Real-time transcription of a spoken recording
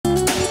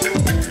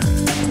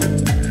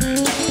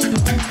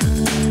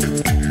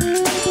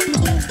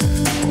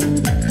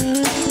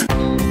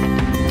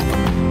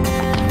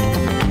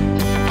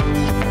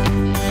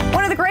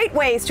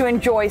to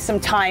enjoy some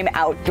time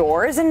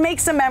outdoors and make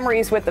some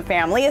memories with the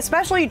family,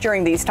 especially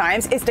during these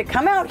times, is to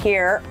come out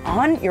here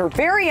on your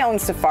very own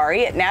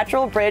safari at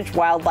Natural Bridge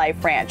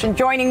Wildlife Ranch. And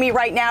joining me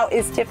right now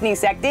is Tiffany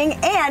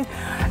Sechting. And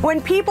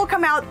when people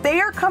come out, they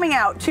are coming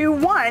out to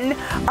one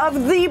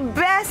of the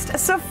best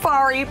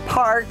safari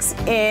parks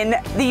in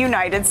the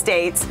United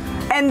States.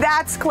 And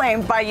that's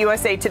claimed by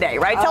USA Today,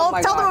 right? Tell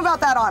them about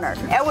that honor.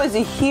 It was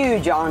a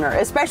huge honor,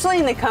 especially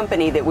in the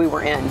company that we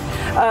were in.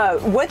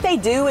 What they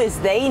do is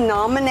they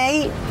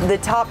nominate the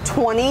top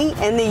 20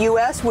 in the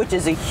U.S., which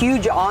is a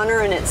huge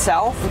honor in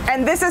itself.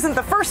 And this isn't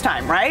the first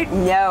time, right?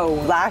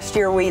 No, last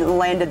year we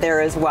landed there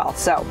as well,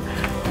 so.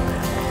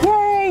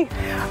 Yay!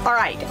 All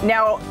right,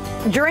 now,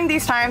 during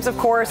these times, of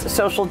course,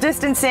 social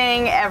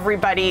distancing,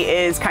 everybody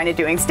is kind of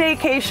doing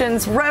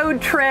staycations,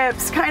 road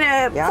trips, kind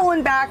of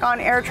pulling back on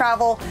air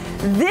travel.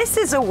 This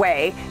is a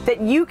way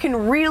that you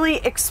can really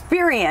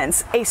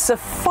experience a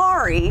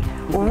safari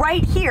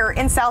right here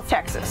in South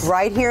Texas.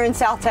 Right here in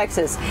South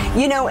Texas.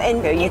 You know,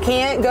 and you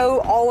can't go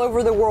all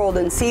over the world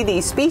and see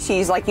these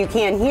species like you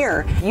can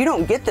here. You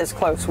don't get this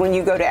close when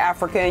you go to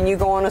Africa and you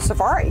go on a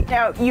safari.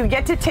 Now, you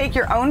get to take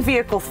your own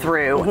vehicle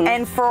through,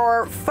 and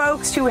for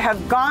folks who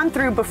have gone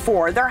through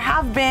before, there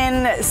have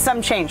been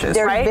some changes,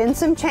 right? There's been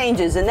some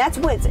changes, and that's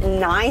what's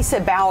nice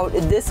about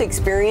this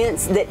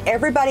experience, that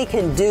everybody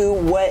can do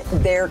what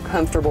they're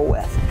comfortable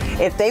with.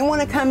 If they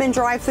want to come and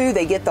drive through,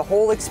 they get the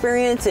whole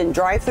experience and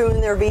drive through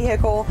in their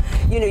vehicle.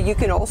 You know, you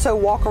can also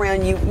walk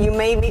around. You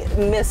may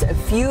miss a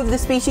few of the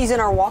species in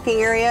our walking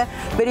area,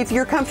 but if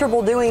you're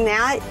comfortable doing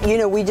that, you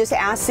know, we just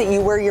ask that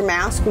you wear your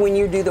mask when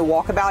you do the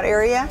walkabout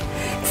area.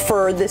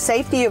 For the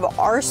safety of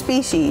our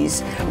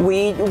species,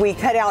 we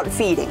cut out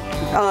feeding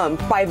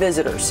by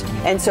visitors,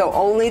 and so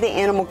only the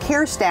animal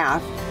care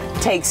staff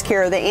takes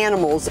care of the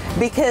animals,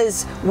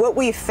 because what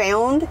we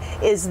found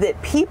is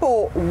that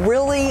people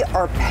really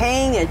are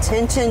paying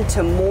attention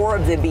to more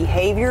of the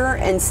behavior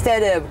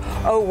instead of,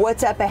 oh,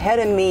 what's up ahead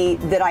of me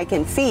that I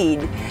can feed.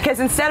 Because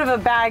instead of a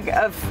bag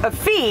of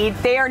feed,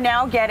 they are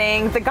now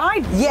getting the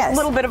guide, a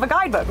little bit of a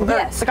guidebook.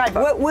 Yes, the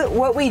guidebook.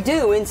 What we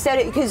do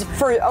instead, because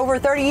for over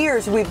 30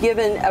 years we've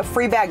given a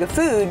free bag of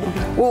food.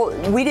 Well,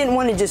 we didn't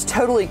want to just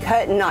totally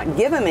cut and not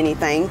give them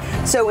anything,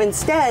 so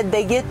instead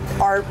they get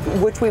our,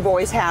 which we've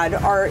always had,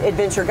 our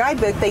adventure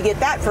guidebook. They get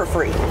that for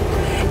free.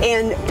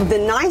 And the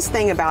nice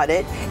thing about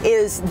it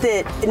is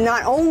that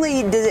not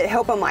only does it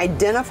help them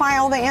identify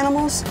all the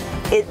animals,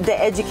 the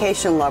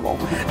education level,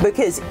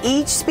 because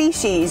each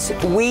species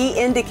we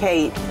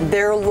indicate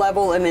their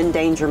level of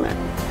endangerment.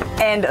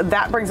 And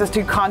that brings us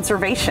to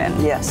conservation.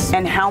 Yes.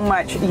 And how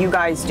much you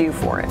guys do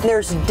for it.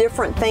 There's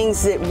different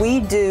things that we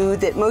do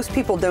that most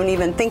people don't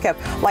even think of,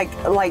 like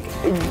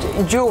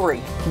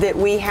jewelry that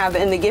we have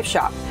in the gift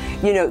shop.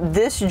 You know,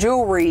 this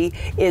jewelry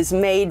is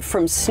made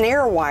from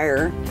snare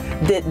wire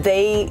that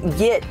they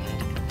get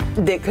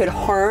that could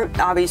harm.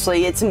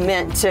 Obviously, it's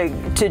meant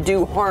to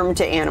do harm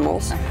to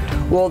animals.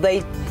 Well,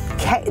 they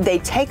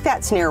take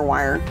that snare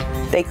wire,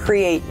 they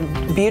create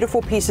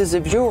beautiful pieces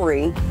of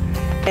jewelry,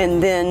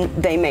 and then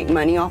they make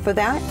money off of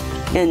that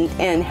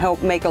and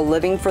help make a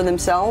living for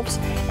themselves,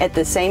 at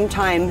the same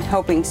time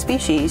helping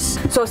species.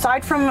 So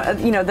aside from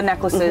the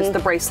necklaces, the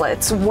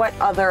bracelets, what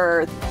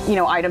other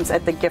items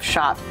at the gift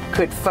shop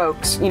could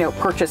folks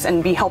purchase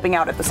and be helping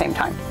out at the same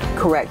time?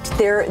 Correct.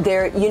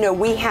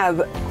 We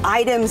have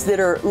items that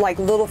are like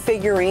little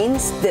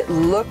figurines that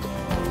look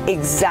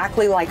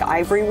exactly like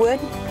ivory wood,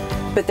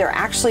 but they're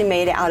actually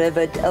made out of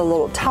a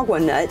little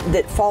tagua nut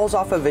that falls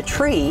off of a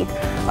tree.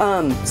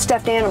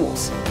 Stuffed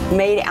animals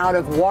made out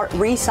of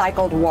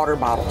recycled water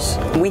bottles.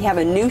 We have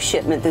a new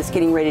shipment that's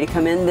getting ready to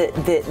come in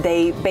that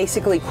they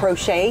basically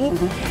crochet,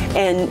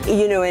 and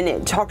and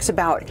it talks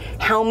about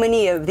how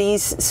many of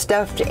these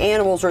stuffed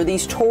animals or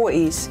these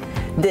toys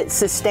that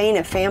sustain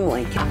a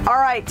family. All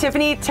right,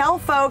 Tiffany, tell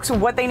folks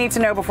what they need to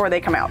know before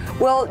they come out.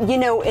 Well,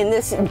 in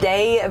this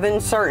day of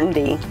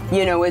uncertainty,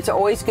 it's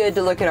always good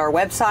to look at our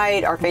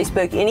website, our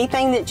Facebook.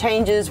 Anything that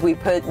changes, we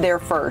put there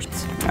first.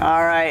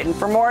 All right, and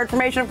for more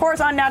information, of course,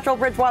 on Natural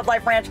Bridge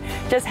Wildlife Ranch,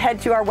 just head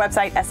to our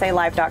website,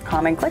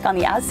 salive.com, and click on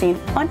the As Seen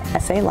on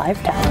SA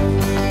Live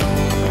tab.